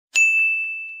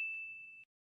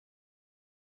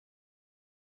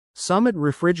Summit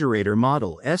Refrigerator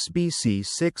Model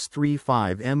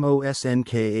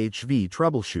SBC635MOSNKHV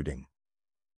Troubleshooting.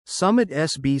 Summit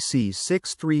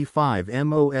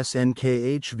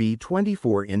SBC635MOSNKHV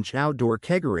 24-inch outdoor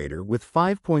kegerator with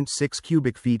 5.6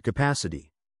 cubic feet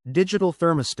capacity. Digital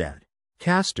thermostat,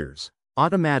 casters,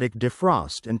 automatic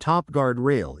defrost and top guard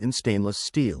rail in stainless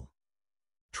steel.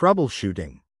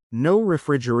 Troubleshooting. No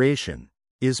refrigeration.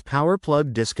 Is power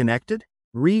plug disconnected?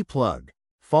 Re-plug.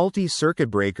 Faulty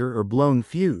circuit breaker or blown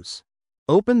fuse.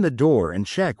 Open the door and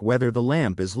check whether the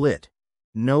lamp is lit.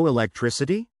 No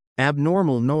electricity?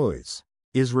 Abnormal noise.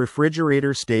 Is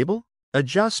refrigerator stable?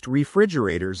 Adjust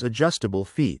refrigerator's adjustable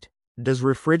feet. Does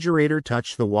refrigerator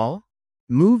touch the wall?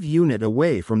 Move unit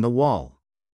away from the wall.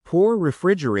 Poor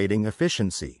refrigerating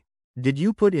efficiency. Did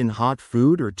you put in hot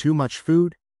food or too much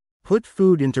food? Put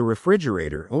food into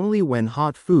refrigerator only when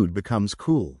hot food becomes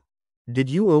cool. Did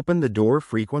you open the door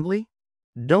frequently?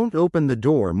 Don't open the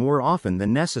door more often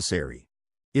than necessary.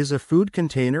 Is a food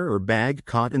container or bag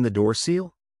caught in the door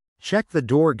seal? Check the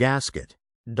door gasket.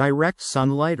 Direct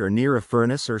sunlight or near a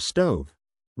furnace or stove.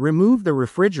 Remove the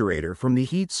refrigerator from the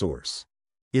heat source.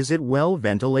 Is it well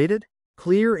ventilated?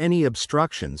 Clear any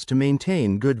obstructions to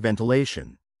maintain good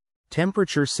ventilation.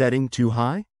 Temperature setting too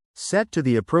high? Set to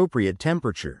the appropriate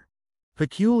temperature.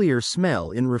 Peculiar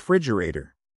smell in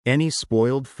refrigerator. Any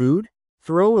spoiled food?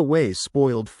 Throw away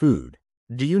spoiled food.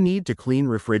 Do you need to clean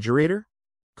refrigerator?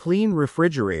 Clean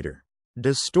refrigerator.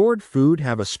 Does stored food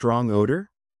have a strong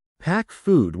odor? Pack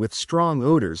food with strong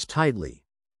odors tightly.